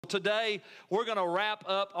Today, we're going to wrap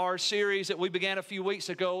up our series that we began a few weeks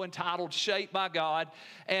ago entitled Shaped by God.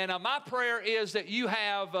 And my prayer is that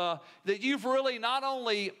you've really not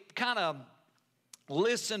only kind of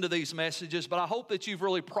listened to these messages, but I hope that you've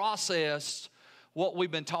really processed what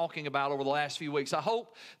we've been talking about over the last few weeks. I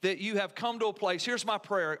hope that you have come to a place. Here's my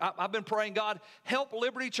prayer. I've been praying, God, help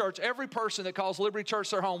Liberty Church, every person that calls Liberty Church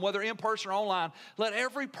their home, whether in person or online, let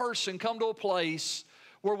every person come to a place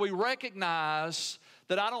where we recognize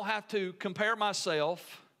that I don't have to compare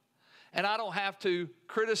myself and I don't have to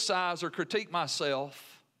criticize or critique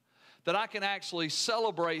myself, that I can actually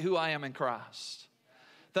celebrate who I am in Christ.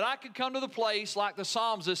 That I can come to the place like the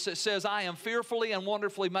psalmist that says, I am fearfully and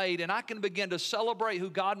wonderfully made, and I can begin to celebrate who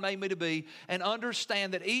God made me to be and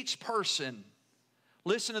understand that each person,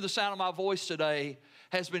 listen to the sound of my voice today,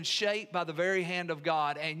 has been shaped by the very hand of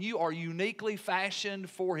God, and you are uniquely fashioned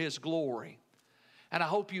for His glory. And I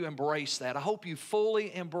hope you embrace that. I hope you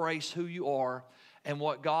fully embrace who you are and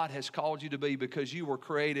what God has called you to be, because you were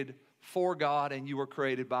created for God and you were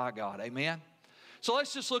created by God. Amen? So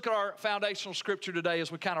let's just look at our foundational scripture today as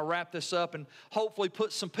we kind of wrap this up and hopefully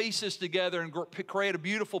put some pieces together and create a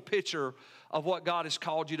beautiful picture of what God has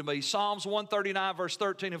called you to be. Psalms 139 verse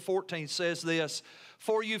 13 and 14 says this,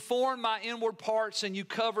 "For you formed my inward parts and you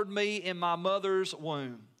covered me in my mother's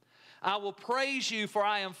womb. I will praise you, for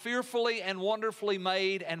I am fearfully and wonderfully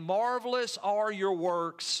made, and marvelous are your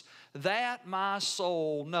works that my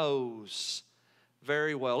soul knows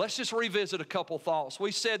very well." Let's just revisit a couple thoughts.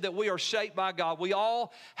 We said that we are shaped by God. We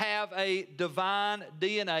all have a divine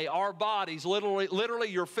DNA. Our bodies, literally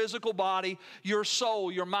your physical body, your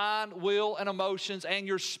soul, your mind, will, and emotions, and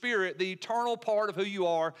your spirit, the eternal part of who you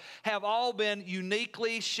are, have all been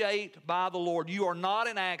uniquely shaped by the Lord. You are not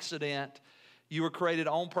an accident. You were created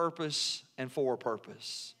on purpose and for a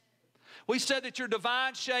purpose. We said that your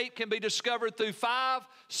divine shape can be discovered through 5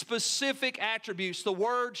 specific attributes. The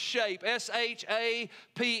word shape,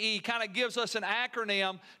 S-H-A-P-E, kind of gives us an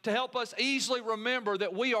acronym to help us easily remember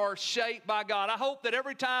that we are shaped by God. I hope that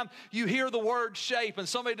every time you hear the word shape and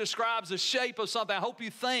somebody describes the shape of something, I hope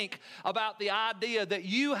you think about the idea that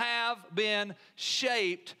you have been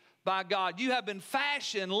shaped by God. You have been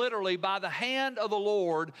fashioned literally by the hand of the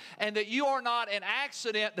Lord, and that you are not an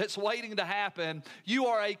accident that's waiting to happen. You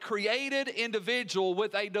are a created individual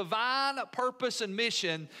with a divine purpose and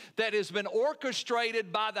mission that has been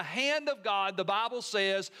orchestrated by the hand of God, the Bible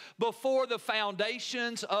says, before the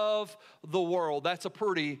foundations of the world. That's a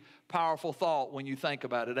pretty powerful thought when you think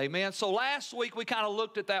about it. Amen. So last week we kind of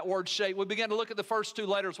looked at that word shape. We began to look at the first 2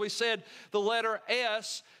 letters. We said the letter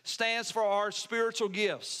S stands for our spiritual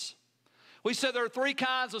gifts. We said there are 3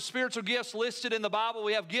 kinds of spiritual gifts listed in the Bible.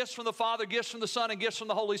 We have gifts from the Father, gifts from the Son, and gifts from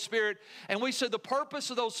the Holy Spirit. And we said the purpose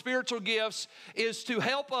of those spiritual gifts is to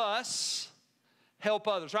help us help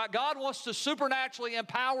others, right? God wants to supernaturally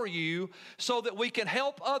empower you so that we can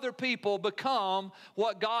help other people become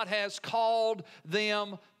what God has called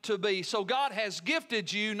them to be. So God has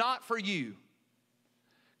gifted you not for you.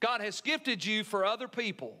 God has gifted you for other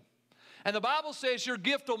people. And the Bible says your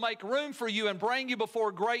gift will make room for you and bring you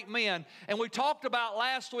before great men. And we talked about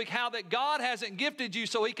last week how that God hasn't gifted you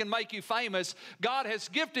so He can make you famous. God has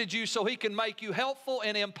gifted you so He can make you helpful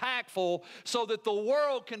and impactful, so that the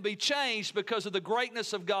world can be changed because of the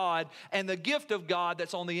greatness of God and the gift of God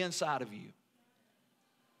that's on the inside of you.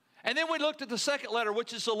 And then we looked at the second letter,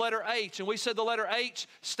 which is the letter H, and we said the letter H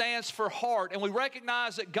stands for heart. And we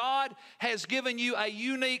recognize that God has given you a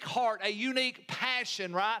unique heart, a unique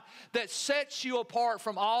passion, right, that sets you apart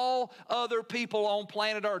from all other people on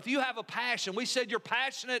planet Earth. You have a passion. We said you're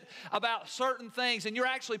passionate about certain things, and you're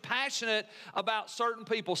actually passionate about certain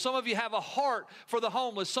people. Some of you have a heart for the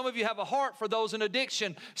homeless. Some of you have a heart for those in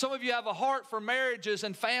addiction. Some of you have a heart for marriages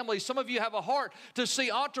and families. Some of you have a heart to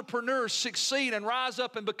see entrepreneurs succeed and rise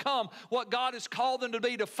up and become what God has called them to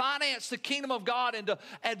be, to finance the kingdom of God and to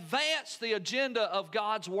advance the agenda of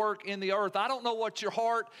God's work in the earth. I don't know what your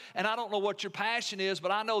heart and I don't know what your passion is,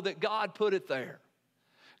 but I know that God put it there.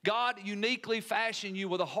 God uniquely fashioned you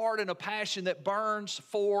with a heart and a passion that burns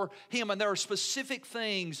for Him. And there are specific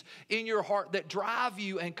things in your heart that drive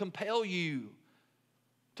you and compel you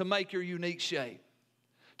to make your unique shape.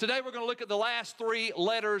 Today we're going to look at the last 3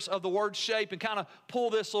 letters of the word shape and kind of pull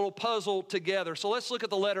this little puzzle together. So let's look at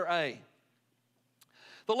the letter A.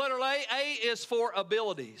 The letter A is for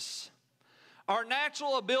abilities. Our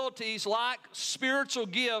natural abilities, like spiritual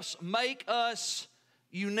gifts, make us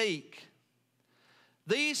unique.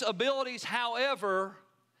 These abilities, however,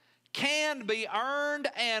 can be earned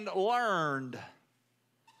and learned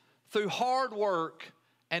through hard work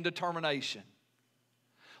and determination.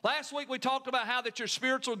 Last week we talked about how that your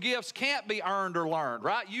spiritual gifts can't be earned or learned,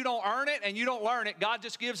 right? You don't earn it and you don't learn it. God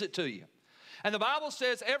just gives it to you. And the Bible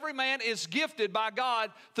says every man is gifted by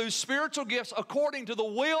God through spiritual gifts according to the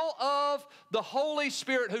will of the Holy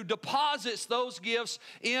Spirit who deposits those gifts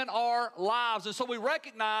in our lives. And so we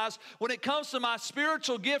recognize when it comes to my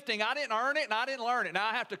spiritual gifting, I didn't earn it and I didn't learn it. Now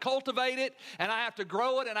I have to cultivate it and I have to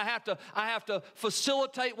grow it and I have to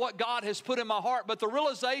facilitate what God has put in my heart. But the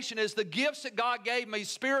realization is the gifts that God gave me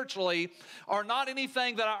spiritually are not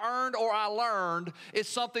anything that I earned or I learned. It's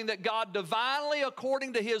something that God divinely,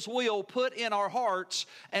 according to His will, put in our hearts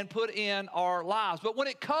and put in our lives. But when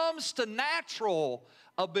it comes to natural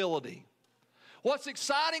ability, what's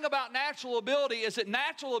exciting about natural ability is that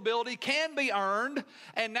natural ability can be earned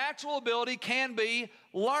and natural ability can be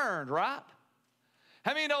learned, right?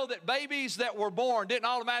 How many know that babies that were born didn't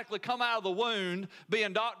automatically come out of the womb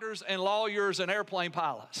being doctors and lawyers and airplane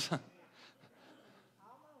pilots?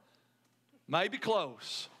 Maybe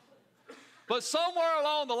close. But somewhere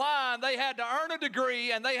along the line, they had to earn a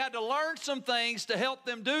degree and they had to learn some things to help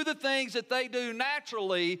them do the things that they do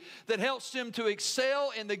naturally that helps them to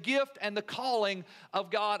excel in the gift and the calling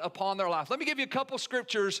of God upon their life. Let me give you a couple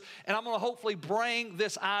scriptures and I'm going to hopefully bring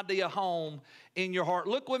this idea home in your heart.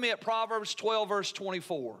 Look with me at Proverbs 12, verse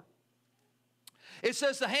 24. It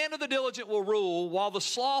says, "The hand of the diligent will rule, while the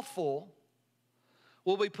slothful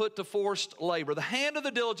will be put to forced labor." The hand of the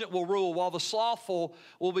diligent will rule, while the slothful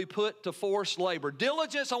will be put to forced labor.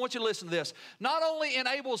 Diligence, I want you to listen to this, not only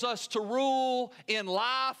enables us to rule in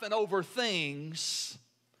life and over things,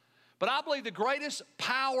 but I believe the greatest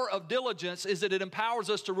power of diligence is that it empowers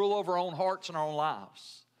us to rule over our own hearts and our own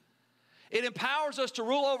lives. It empowers us to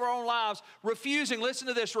rule over our own lives, refusing, listen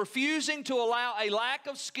to this, refusing to allow a lack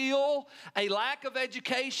of skill, a lack of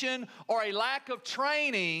education, or a lack of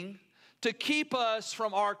training to keep us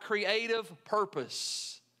from our creative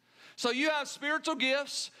purpose. So you have spiritual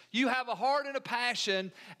gifts, you have a heart and a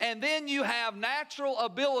passion, and then you have natural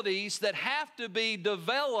abilities that have to be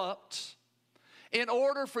developed in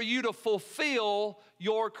order for you to fulfill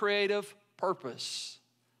your creative purpose.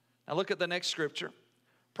 Now look at the next scripture.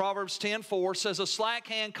 Proverbs 10:4 says, "A slack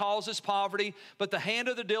hand causes poverty, but the hand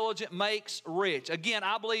of the diligent makes rich." Again,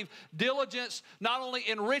 I believe diligence not only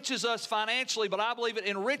enriches us financially, but I believe it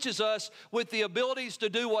enriches us with the abilities to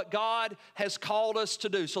do what God has called us to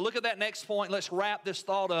do. So look at that next point. Let's wrap this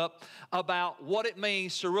thought up about what it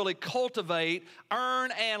means to really cultivate,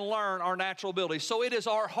 earn, and learn our natural abilities. So it is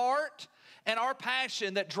our heart and our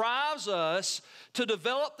passion that drives us to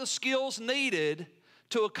develop the skills needed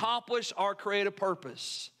to accomplish our creative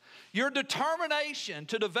purpose. Your determination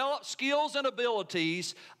to develop skills and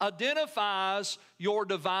abilities identifies your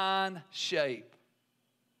divine shape.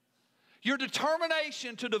 Your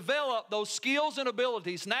determination to develop those skills and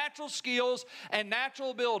abilities, natural skills and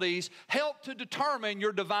natural abilities, help to determine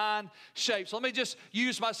your divine shape. So let me just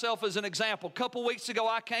use myself as an example. A couple weeks ago,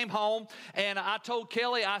 I came home and I told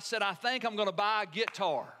Kelly, I said, I think I'm going to buy a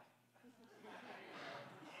guitar.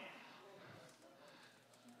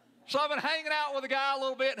 So I've been hanging out with a guy a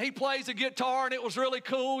little bit, and he plays the guitar, and it was really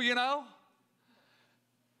cool, you know.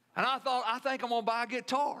 And I thought, I think I'm going to buy a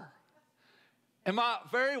guitar. And my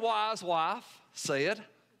very wise wife said,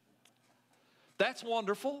 "That's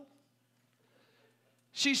wonderful."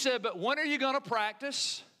 She said, "But when are you going to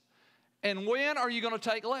practice, and when are you going to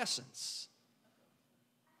take lessons?"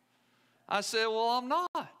 I said, "Well, I'm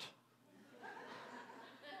not.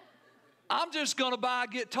 I'm just going to buy a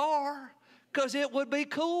guitar because it would be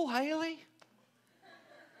cool, Haley.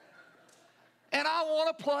 And I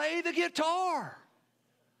want to play the guitar."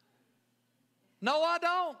 No, I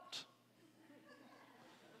don't.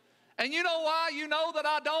 And you know why you know that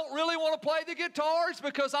I don't really want to play the guitar? It's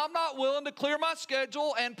because I'm not willing to clear my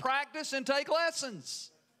schedule and practice and take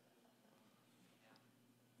lessons.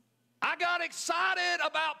 I got excited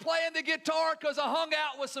about playing the guitar because I hung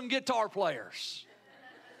out with some guitar players.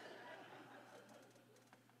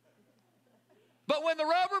 But when the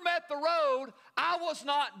rubber met the road, I was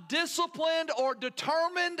not disciplined or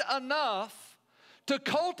determined enough to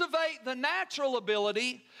cultivate the natural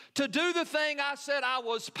ability to do the thing I said I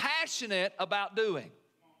was passionate about doing.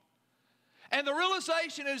 And the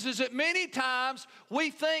realization is that many times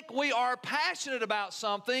we think we are passionate about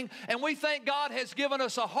something and we think God has given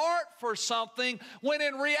us a heart for something when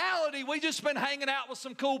in reality we just been hanging out with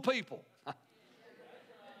some cool people.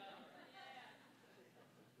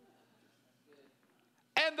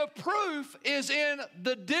 And the proof is in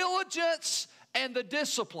the diligence and the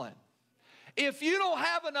discipline. If you don't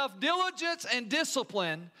have enough diligence and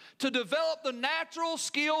discipline to develop the natural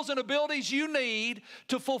skills and abilities you need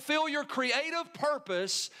to fulfill your creative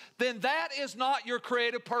purpose, then that is not your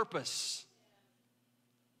creative purpose.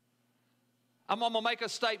 I'm going to make a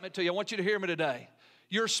statement to you. I want you to hear me today.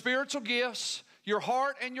 Your spiritual gifts, your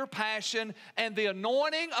heart and your passion, and the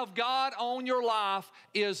anointing of God on your life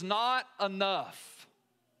is not enough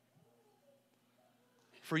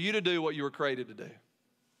for you to do what you were created to do.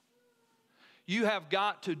 You have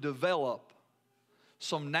got to develop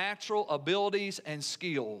some natural abilities and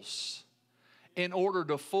skills in order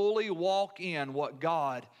to fully walk in what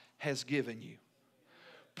God has given you.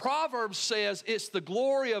 Proverbs says it's the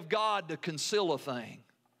glory of God to conceal a thing,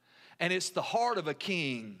 and it's the heart of a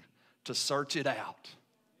king to search it out.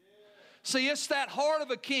 See, it's that heart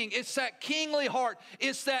of a king. It's that kingly heart.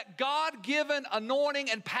 It's that God-given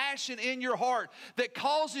anointing and passion in your heart that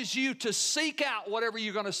causes you to seek out whatever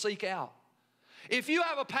you're going to seek out. If you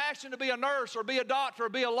have a passion to be a nurse or be a doctor or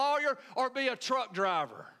be a lawyer or be a truck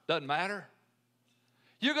driver, doesn't matter.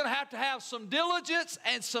 You're going to have some diligence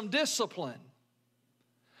and some discipline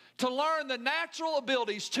to learn the natural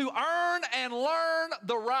abilities to earn and learn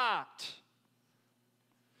the right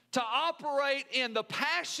to operate in the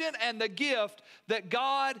passion and the gift that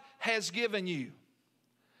God has given you.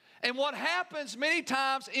 And what happens many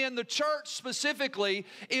times in the church specifically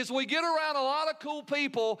is we get around a lot of cool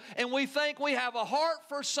people and we think we have a heart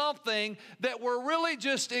for something that we're really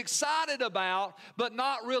just excited about but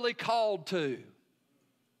not really called to.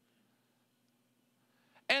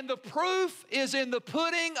 And the proof is in the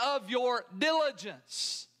pudding of your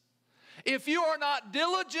diligence. If you are not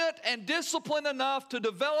diligent and disciplined enough to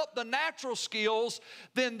develop the natural skills,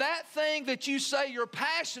 then that thing that you say you're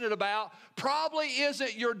passionate about probably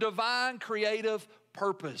isn't your divine creative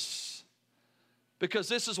purpose. Because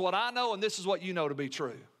this is what I know and this is what you know to be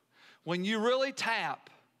true. When you really tap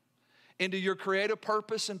into your creative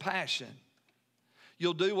purpose and passion,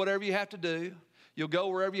 you'll do whatever you have to do. You'll go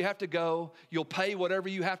wherever you have to go. You'll pay whatever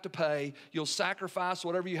you have to pay. You'll sacrifice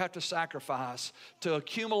whatever you have to sacrifice to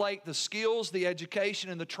accumulate the skills, the education,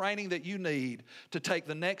 and the training that you need to take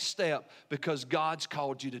the next step because God's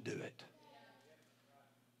called you to do it.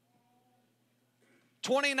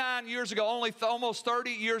 29 years ago, almost 30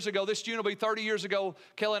 years ago, this June will be 30 years ago,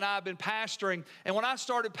 Kelly and I have been pastoring. And when I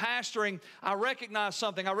started pastoring, I recognized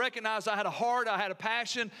something. I recognized I had a heart, I had a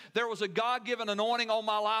passion. There was a God-given anointing on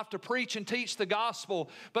my life to preach and teach the gospel.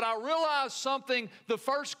 But I realized something the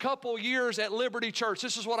first couple years at Liberty Church.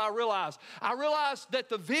 This is what I realized. I realized that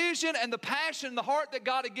the vision and the passion, the heart that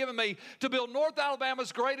God had given me to build North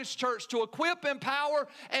Alabama's greatest church, to equip, empower,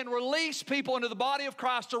 and release people into the body of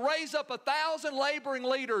Christ, to raise up 1,000 laborers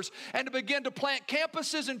leaders and to begin to plant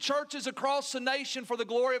campuses and churches across the nation for the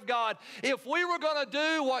glory of God. If we were going to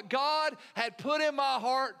do what God had put in my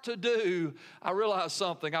heart to do, I realized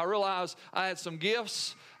something. I realized I had some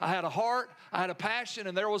gifts, I had a heart, I had a passion,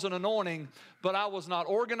 and there was an anointing, but I was not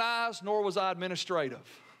organized, nor was I administrative.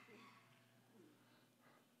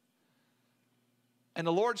 And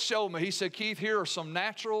the Lord showed me, He said, Keith, here are some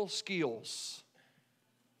natural skills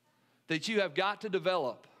that you have got to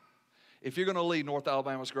develop if you're going to lead North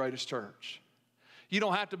Alabama's greatest church. You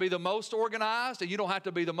don't have to be the most organized and you don't have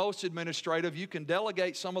to be the most administrative. You can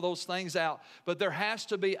delegate some of those things out. But there has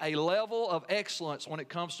to be a level of excellence when it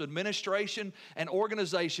comes to administration and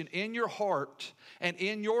organization in your heart and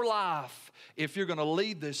in your life if you're going to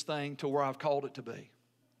lead this thing to where I've called it to be.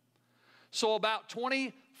 So about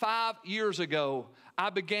 25 years ago, I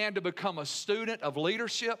began to become a student of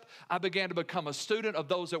leadership. I began to become a student of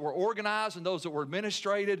those that were organized and those that were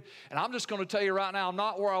administrated. And I'm just going to tell you right now, I'm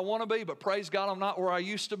not where I want to be, but praise God, I'm not where I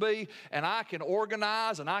used to be. And I can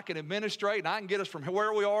organize and I can administrate and I can get us from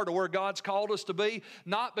where we are to where God's called us to be,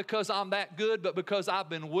 not because I'm that good, but because I've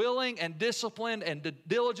been willing and disciplined and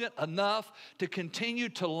diligent enough to continue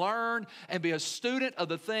to learn and be a student of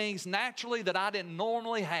the things naturally that I didn't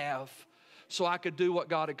normally have so I could do what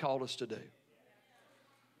God had called us to do.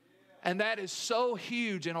 And that is so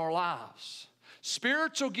huge in our lives.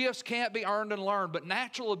 Spiritual gifts can't be earned and learned, but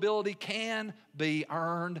natural ability can be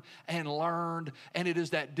earned and learned. And it is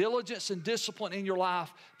that diligence and discipline in your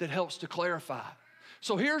life that helps to clarify.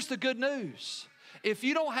 So here's the good news. If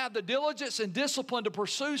you don't have the diligence and discipline to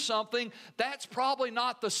pursue something, that's probably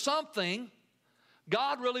not the something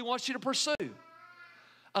God really wants you to pursue.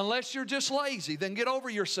 Unless you're just lazy, then get over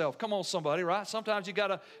yourself. Come on, somebody, right? Sometimes you got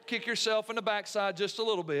to kick yourself in the backside just a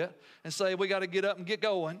little bit and say, we got to get up and get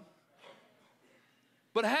going.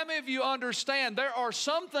 But how many of you understand there are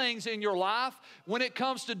some things in your life when it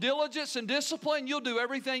comes to diligence and discipline, you'll do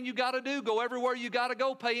everything you got to do, go everywhere you got to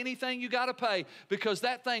go, pay anything you got to pay because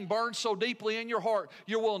that thing burns so deeply in your heart,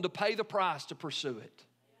 you're willing to pay the price to pursue it.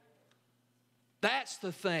 That's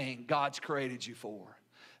the thing God's created you for.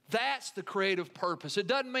 That's the creative purpose. It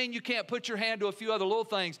doesn't mean you can't put your hand to a few other little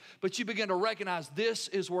things, but you begin to recognize this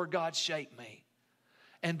is where God shaped me.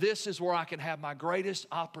 And this is where I can have my greatest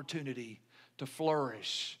opportunity to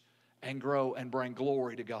flourish and grow and bring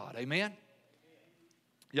glory to God. Amen?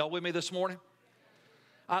 Y'all with me this morning?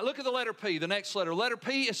 All right, look at the letter P, the next letter. Letter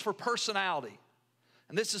P is for personality.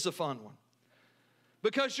 And this is a fun one.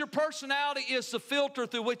 Because your personality is the filter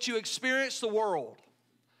through which you experience the world.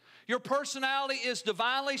 Your personality is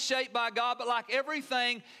divinely shaped by God, but like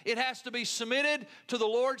everything, it has to be submitted to the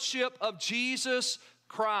lordship of Jesus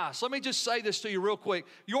Christ. Let me just say this to you real quick.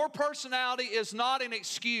 Your personality is not an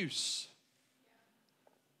excuse.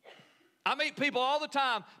 I meet people all the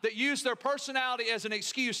time that use their personality as an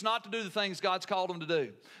excuse not to do the things God's called them to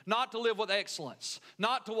do, not to live with excellence,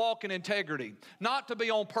 not to walk in integrity, not to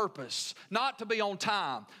be on purpose, not to be on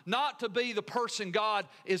time, not to be the person God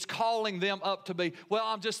is calling them up to be. Well,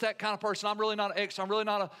 I'm just that kind of person. I'm really not an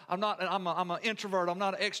extrovert. I'm an introvert. I'm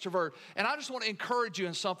not an extrovert. And I just want to encourage you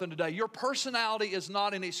in something today. Your personality is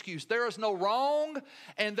not an excuse. There is no wrong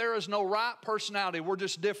and there is no right personality. We're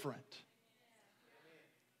just different.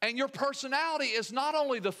 And your personality is not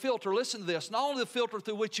only the filter, listen to this, not only the filter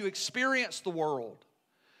through which you experience the world,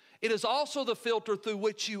 it is also the filter through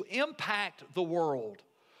which you impact the world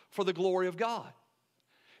for the glory of God.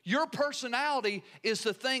 Your personality is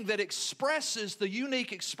the thing that expresses the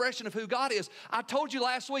unique expression of who God is. I told you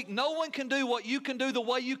last week, no one can do what you can do the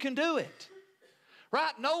way you can do it.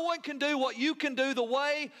 Right? No one can do what you can do the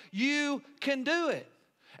way you can do it.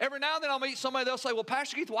 Every now and then I'll meet somebody, they'll say, well,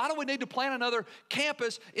 Pastor Keith, why do we need to plant another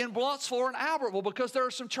campus in Blunt's-Floor and Albertville? Because there are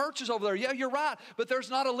some churches over there. Yeah, you're right, but there's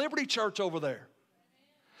not a Liberty Church over there.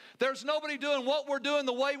 There's nobody doing what we're doing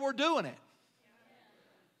the way we're doing it.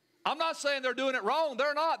 I'm not saying they're doing it wrong.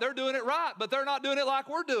 They're not. They're doing it right, but they're not doing it like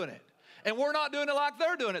we're doing it. And we're not doing it like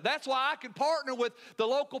they're doing it. That's why I can partner with the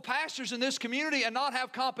local pastors in this community and not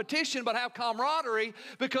have competition, but have camaraderie,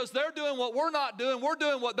 because they're doing what we're not doing, we're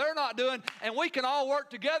doing what they're not doing, and we can all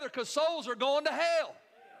work together because souls are going to hell.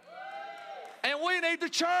 And we need the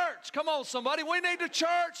church. Come on, somebody. We need the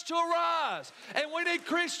church to arise. And we need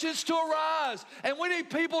Christians to arise. And we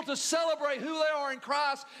need people to celebrate who they are in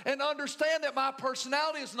Christ and understand that my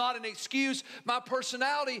personality is not an excuse. My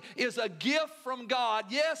personality is a gift from God.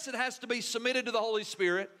 Yes, it has to be submitted to the Holy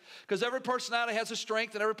Spirit, because every personality has a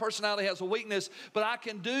strength and every personality has a weakness. But I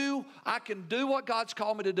can do what God's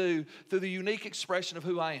called me to do through the unique expression of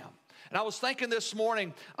who I am. And I was thinking this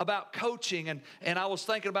morning about coaching, and I was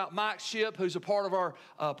thinking about Mike Shipp, who's a part of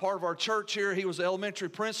our church here. He was the elementary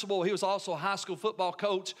principal. He was also a high school football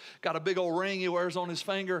coach, got a big old ring he wears on his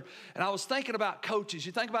finger. And I was thinking about coaches.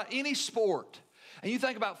 You think about any sport, and you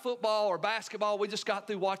think about football or basketball. We just got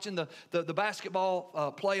through watching the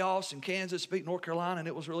basketball playoffs, and Kansas beat North Carolina, and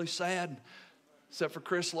it was really sad, except for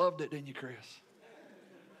Chris loved it, didn't you, Chris?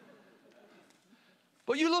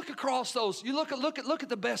 But you look across those, you look at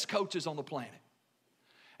the best coaches on the planet.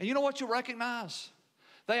 And you know what you'll recognize?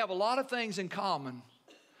 They have a lot of things in common,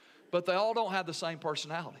 but they all don't have the same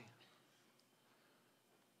personality.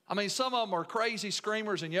 I mean, some of them are crazy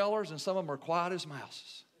screamers and yellers, and some of them are quiet as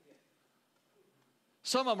mouses.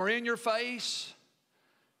 Some of them are in your face,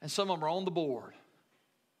 and some of them are on the board.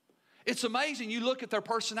 It's amazing. You look at their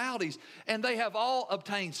personalities, and they have all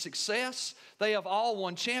obtained success. They have all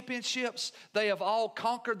won championships. They have all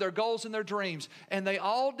conquered their goals and their dreams. And they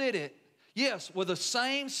all did it, yes, with the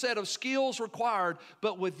same set of skills required,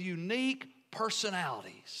 but with unique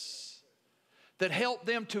personalities that help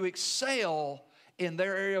them to excel in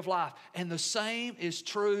their area of life. And the same is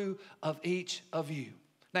true of each of you.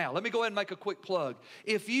 Now, let me go ahead and make a quick plug.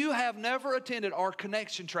 If you have never attended our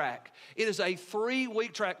Connection Track, it is a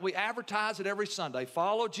 3-week track. We advertise it every Sunday.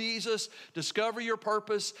 Follow Jesus, discover your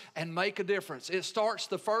purpose, and make a difference. It starts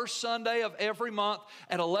the first Sunday of every month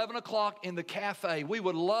at 11 o'clock in the cafe. We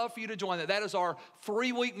would love for you to join that. That is our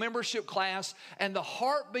 3-week membership class, and the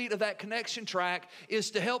heartbeat of that Connection Track is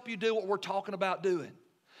to help you do what we're talking about doing.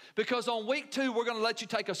 Because on week 2, we're going to let you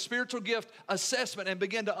take a spiritual gift assessment and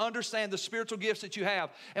begin to understand the spiritual gifts that you have.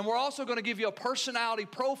 And we're also going to give you a personality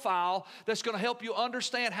profile that's going to help you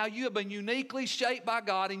understand how you have been uniquely shaped by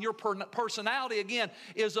God. And your personality, again,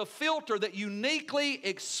 is a filter that uniquely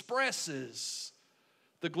expresses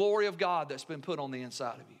the glory of God that's been put on the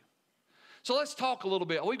inside of you. So let's talk a little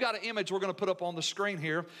bit. We've got an image we're going to put up on the screen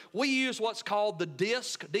here. We use what's called the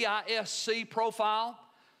DISC, D-I-S-C profile.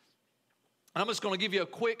 I'm just going to give you a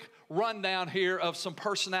quick rundown here of some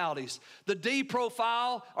personalities. The D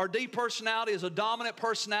profile or D personality is a dominant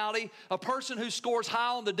personality. A person who scores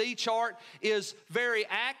high on the D chart is very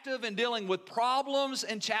active in dealing with problems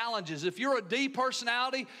and challenges. If you're a D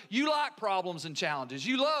personality, you like problems and challenges.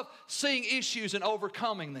 You love seeing issues and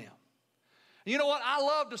overcoming them. You know what? I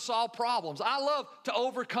love to solve problems. I love to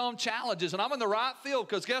overcome challenges. And I'm in the right field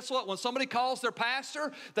because guess what? When somebody calls their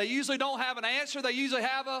pastor, they usually don't have an answer. They usually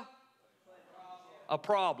have a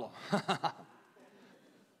problem.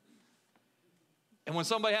 And when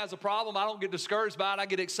somebody has a problem, I don't get discouraged by it. I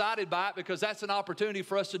get excited by it because that's an opportunity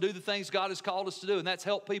for us to do the things God has called us to do. And that's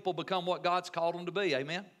help people become what God's called them to be.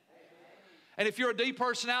 Amen? And if you're a D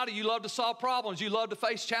personality, you love to solve problems. You love to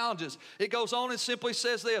face challenges. It goes on and simply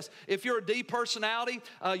says this. If you're a D personality,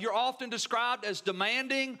 you're often described as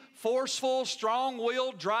demanding, forceful,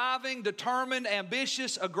 strong-willed, driving, determined,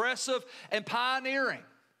 ambitious, aggressive, and pioneering.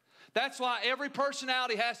 That's why every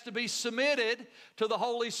personality has to be submitted to the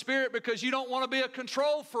Holy Spirit because you don't want to be a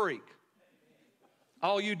control freak.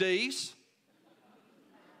 All you Ds.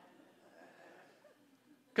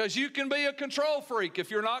 Because you can be a control freak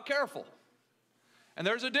if you're not careful. And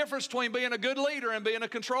there's a difference between being a good leader and being a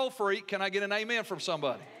control freak. Can I get an amen from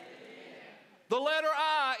somebody? Amen. The letter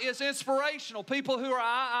I is inspirational. People who are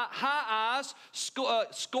high eyes score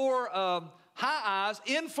high eyes,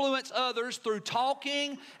 influence others through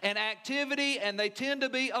talking and activity, and they tend to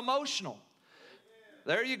be emotional.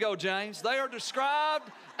 There you go, James. They are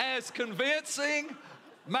described as convincing,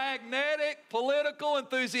 magnetic, political,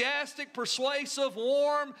 enthusiastic, persuasive,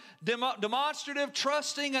 warm, demonstrative,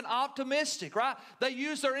 trusting, and optimistic, right? They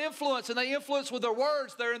use their influence, and they influence with their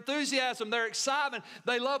words, their enthusiasm, their excitement.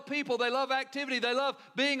 They love people. They love activity. They love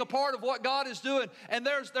being a part of what God is doing. And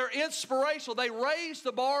they're inspirational. They raise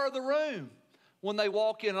the bar of the room when they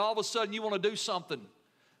walk in, and all of a sudden you want to do something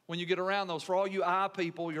when you get around those. For all you I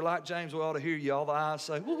people, you're like James, we ought to hear you. All the I's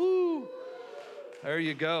say, woo-hoo. There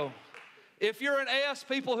you go. If you're an S,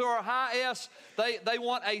 people who are high S, they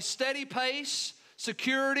want a steady pace,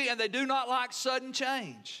 security, and they do not like sudden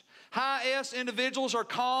change. High S individuals are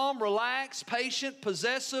calm, relaxed, patient,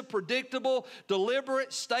 possessive, predictable,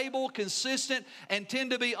 deliberate, stable, consistent, and tend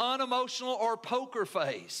to be unemotional or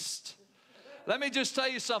poker-faced. Let me just tell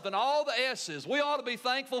you something. All the S's, we ought to be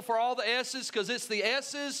thankful for all the S's because it's the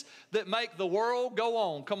S's that make the world go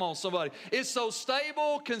on. Come on, somebody. It's those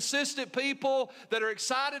stable, consistent people that are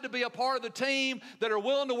excited to be a part of the team, that are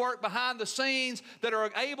willing to work behind the scenes, that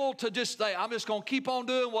are able to just say, I'm just going to keep on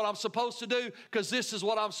doing what I'm supposed to do because this is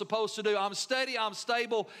what I'm supposed to do. I'm steady, I'm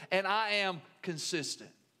stable, and I am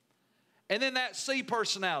consistent. And then that C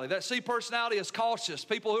personality. That C personality is cautious.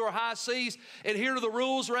 People who are high C's adhere to the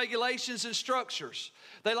rules, regulations, and structures.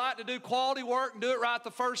 They like to do quality work and do it right the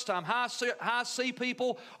first time. High C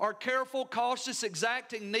people are careful, cautious,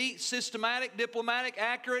 exacting, neat, systematic, diplomatic,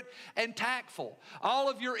 accurate, and tactful. All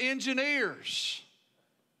of your engineers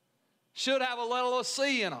should have a little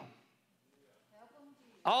C in them.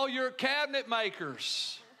 All your cabinet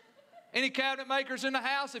makers. Any cabinet makers in the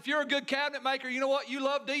house? If you're a good cabinet maker, you know what? You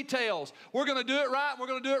love details. We're going to do it right, and we're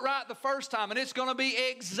going to do it right the first time, and it's going to be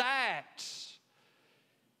exact.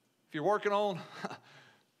 If you're working on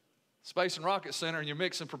Space and Rocket Center and you're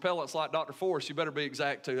mixing propellants like Dr. Forrest, you better be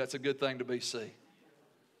exact too. That's a good thing to be C.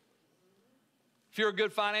 If you're a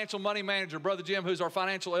good financial money manager, Brother Jim, who's our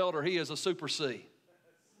financial elder, he is a super C.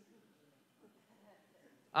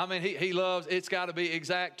 I mean, he loves, it's got to be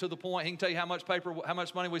exact to the point. He can tell you how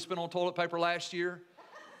much money we spent on toilet paper last year.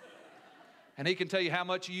 And he can tell you how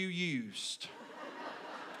much you used.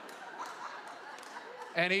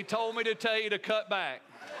 And he told me to tell you to cut back.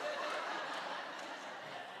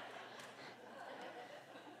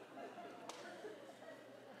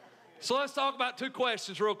 So let's talk about two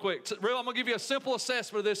questions real quick. I'm going to give you a simple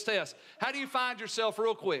assessment of this test. How do you find yourself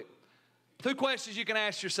real quick? Two questions you can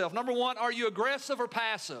ask yourself. Number one, are you aggressive or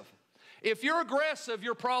passive? If you're aggressive,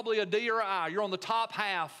 you're probably a D or an I. You're on the top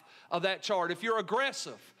half of that chart. If you're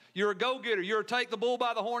aggressive, you're a go-getter, you're a take the bull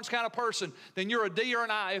by the horns kind of person, then you're a D or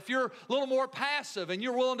an I. If you're a little more passive and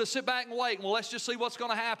you're willing to sit back and wait, well, let's just see what's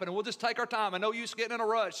going to happen, and we'll just take our time and no use getting in a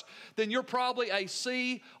rush, then you're probably a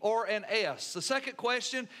C or an S. The second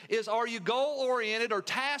question is, are you goal-oriented or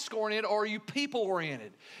task-oriented, or are you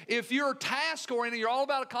people-oriented? If you're task-oriented, you're all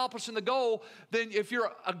about accomplishing the goal, then if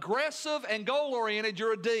you're aggressive and goal-oriented,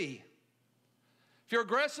 you're a D. If you're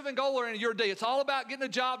aggressive and goal-oriented, you're a D. It's all about getting the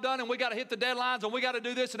job done, and we got to hit the deadlines, and we got to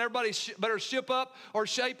do this, and everybody better ship up or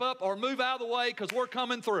shape up or move out of the way because we're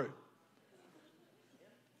coming through.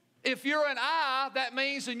 If you're an I, that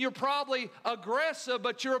means then you're probably aggressive,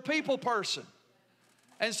 but you're a people person.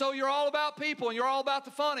 And so you're all about people, and you're all about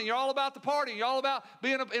the fun, and you're all about the party, and you're all about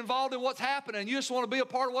being involved in what's happening. You just want to be a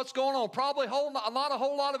part of what's going on. Probably a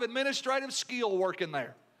whole lot of administrative skill working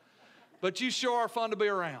there. But you sure are fun to be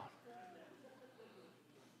around.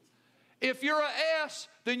 If you're an S,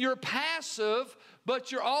 then you're passive,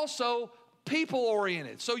 but you're also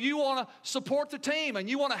people-oriented. So you want to support the team, and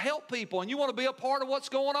you want to help people, and you want to be a part of what's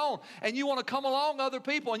going on, and you want to come along other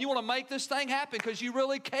people, and you want to make this thing happen because you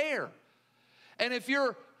really care. And if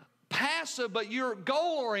you're passive but you're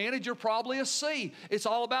goal-oriented, you're probably a C. It's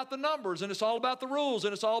all about the numbers, and it's all about the rules,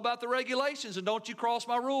 and it's all about the regulations, and don't you cross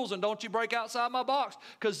my rules, and don't you break outside my box,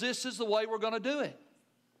 because this is the way we're going to do it.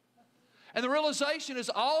 And the realization is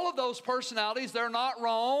all of those personalities, they're not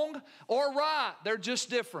wrong or right. They're just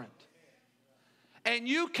different. And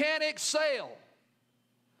you can excel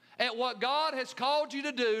at what God has called you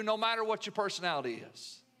to do no matter what your personality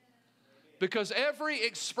is. Because every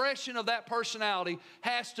expression of that personality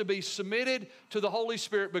has to be submitted to the Holy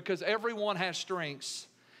Spirit, because everyone has strengths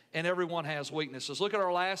and everyone has weaknesses. Look at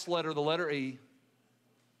our last letter, the letter E.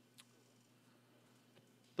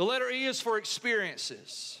 The letter E is for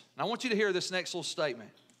experiences. And I want you to hear this next little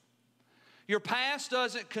statement. Your past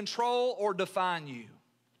doesn't control or define you,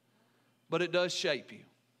 but it does shape you.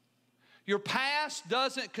 Your past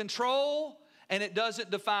doesn't control and it doesn't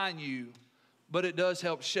define you, but it does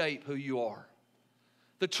help shape who you are.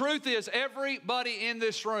 The truth is, everybody in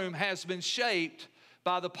this room has been shaped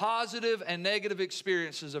by the positive and negative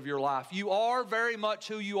experiences of your life. You are very much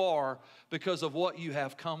who you are because of what you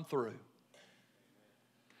have come through.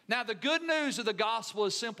 Now, the good news of the gospel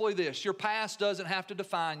is simply this: your past doesn't have to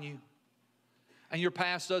define you, and your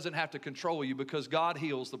past doesn't have to control you, because God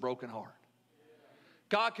heals the broken heart.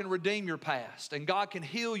 God can redeem your past, and God can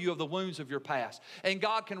heal you of the wounds of your past, and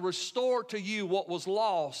God can restore to you what was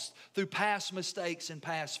lost through past mistakes and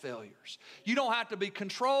past failures. You don't have to be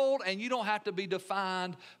controlled, and you don't have to be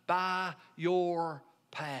defined by your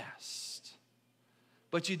past.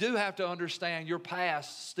 But you do have to understand your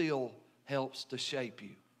past still helps to shape you.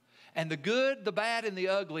 And the good, the bad, and the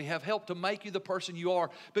ugly have helped to make you the person you are,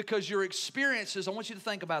 because your experiences, I want you to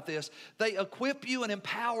think about this, they equip you and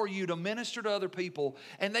empower you to minister to other people,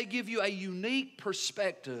 and they give you a unique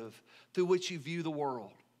perspective through which you view the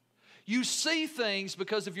world. You see things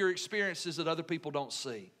because of your experiences that other people don't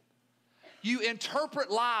see. You interpret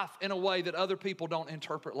life in a way that other people don't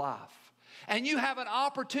interpret life. And you have an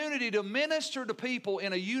opportunity to minister to people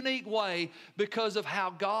in a unique way because of how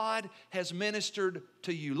God has ministered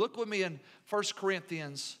to you. Look with me in 2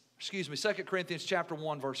 Corinthians chapter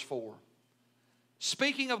 1, verse 4.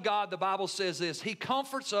 Speaking of God, the Bible says this: He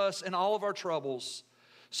comforts us in all of our troubles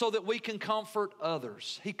so that we can comfort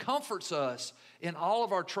others. He comforts us in all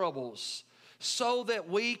of our troubles so that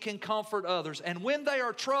we can comfort others. And when they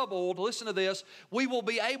are troubled, listen to this, we will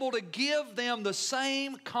be able to give them the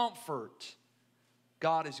same comfort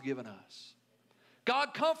God has given us.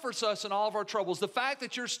 God comforts us in all of our troubles. The fact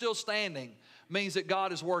that you're still standing means that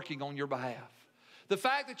God is working on your behalf. The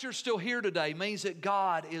fact that you're still here today means that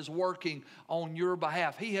God is working on your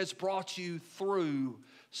behalf. He has brought you through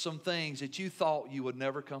some things that you thought you would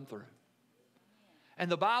never come through.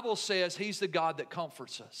 And the Bible says He's the God that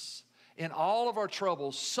comforts us in all of our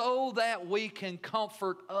troubles so that we can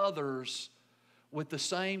comfort others with the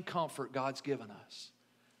same comfort God's given us.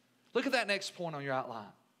 Look at that next point on your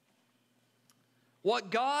outline.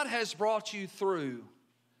 What God has brought you through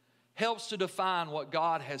helps to define what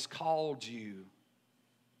God has called you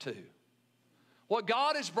to. What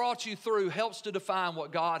God has brought you through helps to define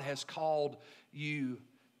what God has called you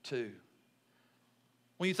to.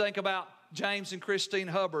 When you think about James and Christine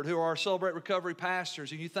Hubbard, who are our Celebrate Recovery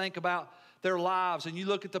pastors, and you think about their lives and you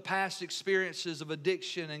look at the past experiences of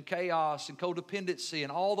addiction and chaos and codependency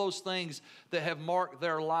and all those things that have marked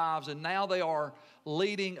their lives, and now they are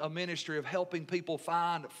leading a ministry of helping people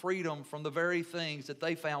find freedom from the very things that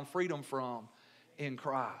they found freedom from in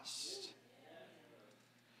Christ.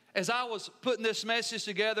 As I was putting this message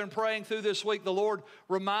together and praying through this week, the Lord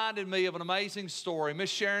reminded me of an amazing story. Miss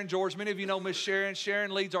Sharon George, many of you know Miss Sharon.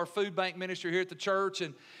 Sharon leads our food bank ministry here at the church,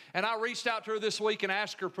 and I reached out to her this week and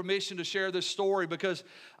asked her permission to share this story because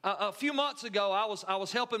a few months ago I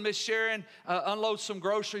was helping Miss Sharon unload some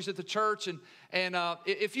groceries at the church, and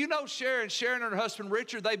if you know Sharon and her husband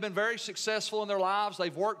Richard, they've been very successful in their lives.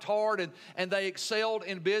 They've worked hard and they excelled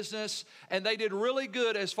in business, and they did really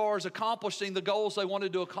good as far as accomplishing the goals they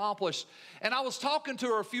wanted to accomplish. And I was talking to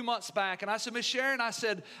her a few months back, and I said, Miss Sharon, I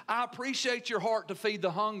said, I appreciate your heart to feed the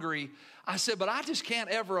hungry. I said, but I just can't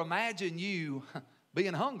ever imagine you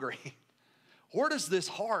being hungry. Where does this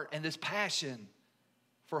heart and this passion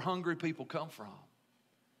for hungry people come from?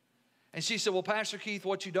 And she said, well, Pastor Keith,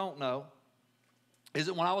 what you don't know is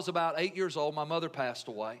that when I was about 8 years old, my mother passed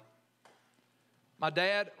away. My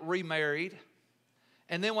dad remarried.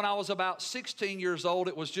 And then when I was about 16 years old,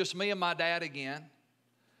 it was just me and my dad again.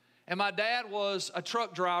 And my dad was a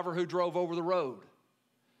truck driver who drove over the road.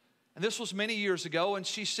 And this was many years ago. And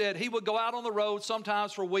she said he would go out on the road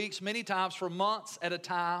sometimes for weeks, many times for months at a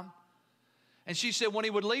time. And she said when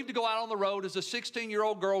he would leave to go out on the road as a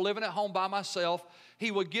 16-year-old girl living at home by myself,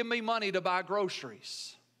 he would give me money to buy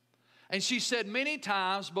groceries. And she said many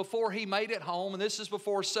times before he made it home, and this is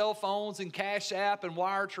before cell phones and Cash App and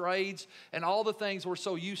wire trades and all the things we're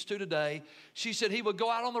so used to today, she said he would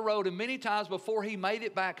go out on the road and many times before he made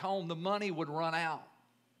it back home, the money would run out.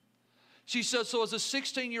 She said, so as a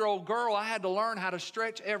 16-year-old girl, I had to learn how to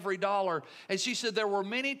stretch every dollar. And she said there were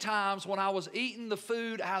many times when I was eating the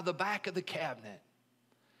food out of the back of the cabinet,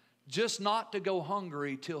 just not to go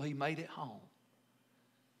hungry till he made it home.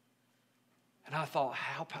 And I thought,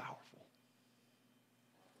 how powerful.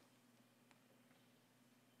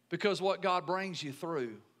 Because what God brings you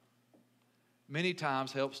through many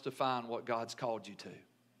times helps define what God's called you to.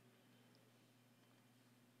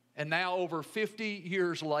 And now over 50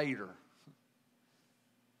 years later,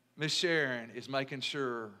 Miss Sharon is making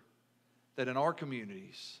sure that in our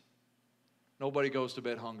communities, nobody goes to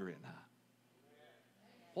bed hungry at night.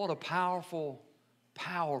 What a powerful,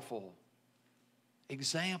 powerful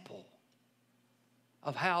example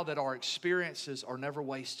of how that our experiences are never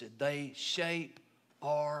wasted. They shape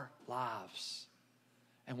our lives.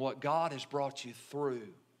 And what God has brought you through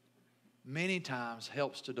many times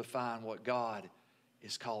helps to define what God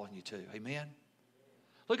is calling you to. Amen?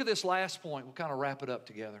 Look at this last point. We'll kind of wrap it up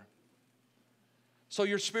together. So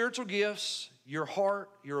your spiritual gifts, your heart,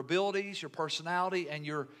 your abilities, your personality, and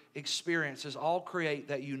your experiences all create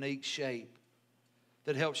that unique shape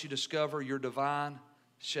that helps you discover your divine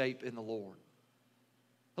shape in the Lord.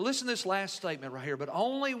 Now listen to this last statement right here. But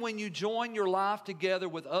only when you join your life together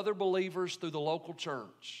with other believers through the local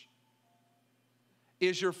church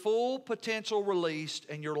is your full potential released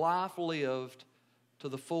and your life lived to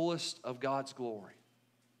the fullest of God's glory.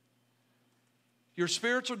 Your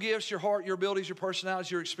spiritual gifts, your heart, your abilities, your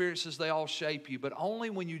personalities, your experiences, they all shape you. But only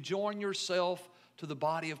when you join yourself to the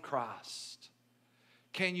body of Christ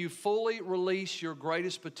can you fully release your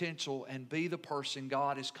greatest potential and be the person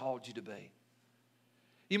God has called you to be.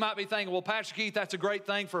 You might be thinking, well, Pastor Keith, that's a great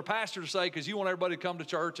thing for a pastor to say because you want everybody to come to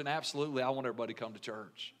church, and absolutely, I want everybody to come to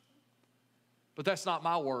church. But that's not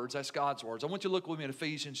my words, that's God's words. I want you to look with me in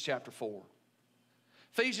Ephesians chapter 4.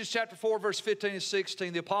 Ephesians chapter 4, verse 15 and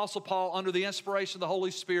 16, the Apostle Paul, under the inspiration of the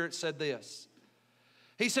Holy Spirit, said this.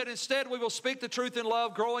 He said, instead we will speak the truth in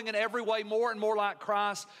love, growing in every way more and more like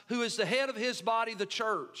Christ, who is the head of his body, the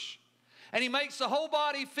church. And he makes the whole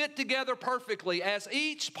body fit together perfectly as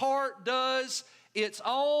each part does its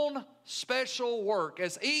own special work.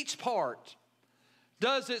 As each part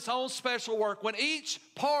does its own special work. When each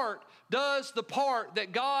part does the part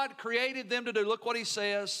that God created them to do, look what he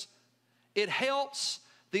says, it helps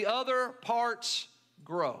the other parts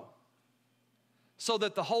grow so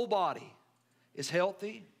that the whole body is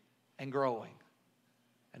healthy and growing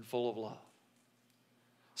and full of love.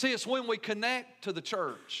 See, it's when we connect to the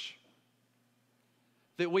church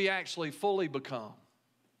that we actually fully become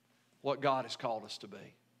what God has called us to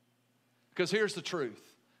be. Because here's the truth.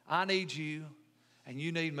 I need you and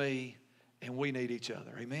you need me and we need each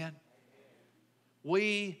other. Amen?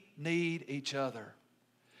 We need each other.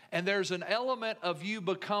 And there's an element of you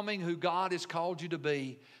becoming who God has called you to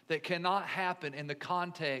be that cannot happen in the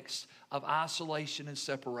context of isolation and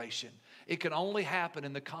separation. It can only happen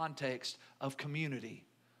in the context of community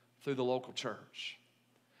through the local church.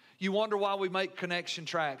 You wonder why we make connection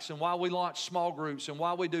tracks and why we launch small groups and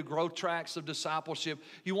why we do growth tracks of discipleship.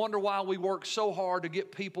 You wonder why we work so hard to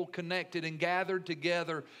get people connected and gathered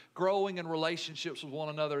together, growing in relationships with one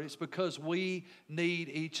another. It's because we need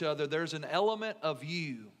each other. There's an element of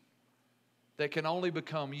you that can only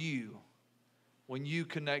become you when you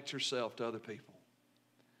connect yourself to other people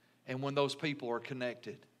and when those people are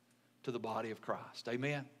connected to the body of Christ.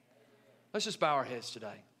 Amen? Let's just bow our heads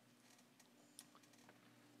today.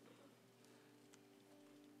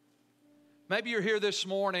 Maybe you're here this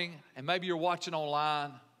morning and maybe you're watching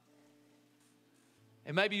online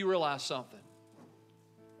and maybe you realize something.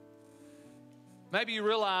 Maybe you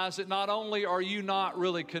realize that not only are you not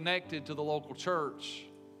really connected to the local church,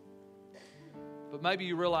 but maybe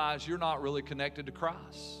you realize you're not really connected to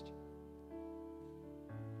Christ.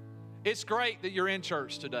 It's great that you're in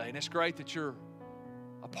church today, and it's great that you're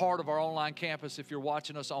a part of our online campus if you're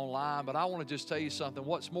watching us online. But I want to just tell you something.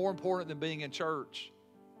 What's more important than being in church?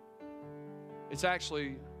 It's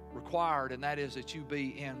actually required, and that is that you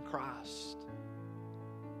be in Christ.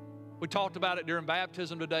 We talked about it during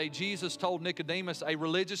baptism today. Jesus told Nicodemus, a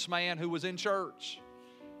religious man who was in church,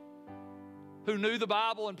 who knew the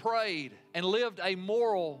Bible and prayed and lived a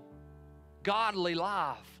moral, godly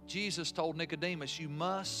life. Jesus told Nicodemus, you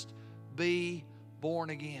must be born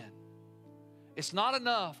again. It's not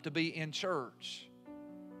enough to be in church.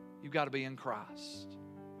 You've got to be in Christ.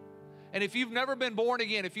 And if you've never been born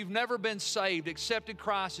again, if you've never been saved, accepted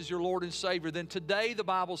Christ as your Lord and Savior, then today, the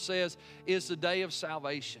Bible says, is the day of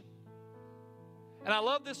salvation. And I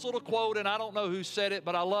love this little quote, and I don't know who said it,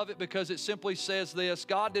 but I love it because it simply says this: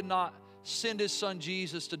 God did not send His Son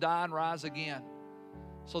Jesus to die and rise again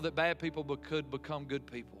so that bad people could become good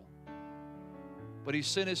people. But He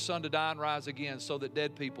sent His Son to die and rise again so that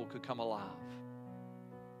dead people could come alive.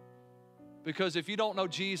 Because if you don't know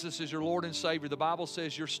Jesus as your Lord and Savior, the Bible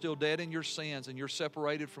says you're still dead in your sins and you're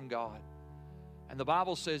separated from God. And the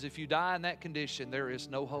Bible says if you die in that condition, there is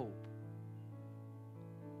no hope.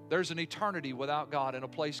 There's an eternity without God in a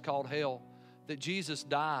place called hell that Jesus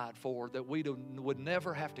died for, that we would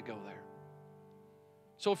never have to go there.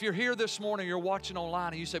 So if you're here this morning, you're watching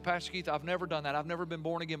online, and you say, Pastor Keith, I've never done that. I've never been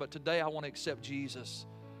born again, but today I want to accept Jesus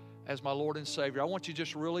as my Lord and Savior. I want you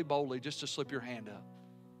just really boldly just to slip your hand up.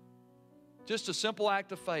 Just a simple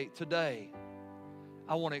act of faith. Today,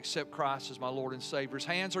 I want to accept Christ as my Lord and Savior. His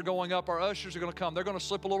hands are going up. Our ushers are going to come. They're going to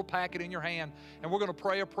slip a little packet in your hand, and we're going to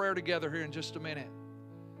pray a prayer together here in just a minute.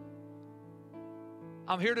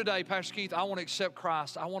 I'm here today, Pastor Keith. I want to accept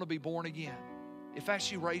Christ. I want to be born again. If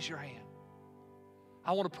that's you, raise your hand.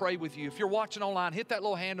 I want to pray with you. If you're watching online, hit that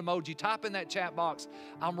little hand emoji. Type in that chat box,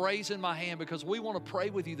 I'm raising my hand, because we want to pray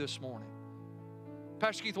with you this morning.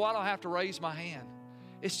 Pastor Keith, why do I have to raise my hand?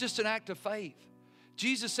 It's just an act of faith.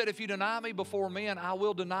 Jesus said, if you deny me before men, I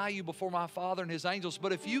will deny you before my Father and His angels.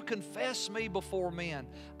 But if you confess me before men,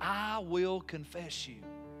 I will confess you.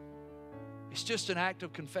 It's just an act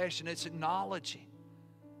of confession. It's acknowledging,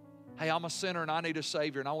 hey, I'm a sinner and I need a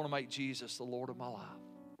Savior, and I want to make Jesus the Lord of my life.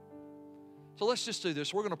 So let's just do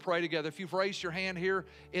this. We're going to pray together. If you've raised your hand here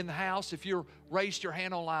in the house, if you've raised your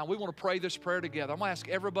hand online, we want to pray this prayer together. I'm going to ask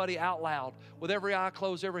everybody out loud, with every eye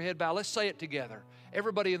closed, every head bowed. Let's say it together.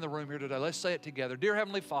 Everybody in the room here today, let's say it together. Dear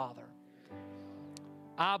Heavenly Father,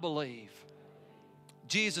 I believe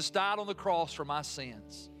Jesus died on the cross for my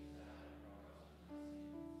sins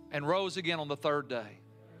and rose again on the third day.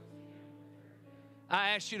 I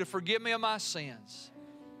ask you to forgive me of my sins.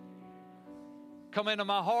 Come into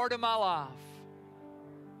my heart and my life.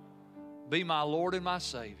 Be my Lord and my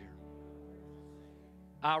Savior.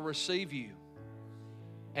 I receive you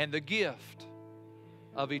and the gift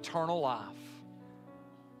of eternal life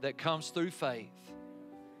that comes through faith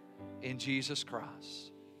in Jesus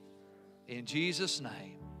Christ. In Jesus'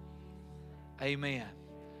 name, amen.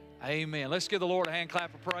 Amen. Let's give the Lord a hand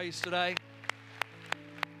clap of praise today.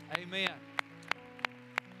 Amen.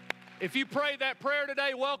 If you prayed that prayer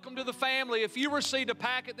today, welcome to the family. If you received a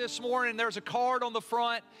packet this morning, there's a card on the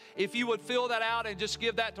front. If you would fill that out and just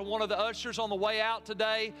give that to one of the ushers on the way out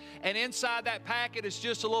today. And inside that packet is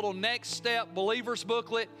just a little next step believer's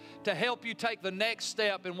booklet to help you take the next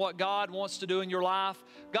step in what God wants to do in your life.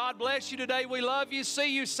 God bless you today. We love you.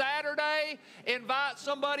 See you Saturday. Invite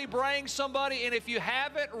somebody, bring somebody. And if you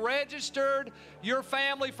haven't registered your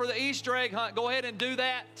family for the Easter egg hunt, go ahead and do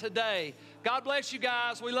that today. God bless you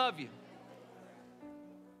guys. We love you.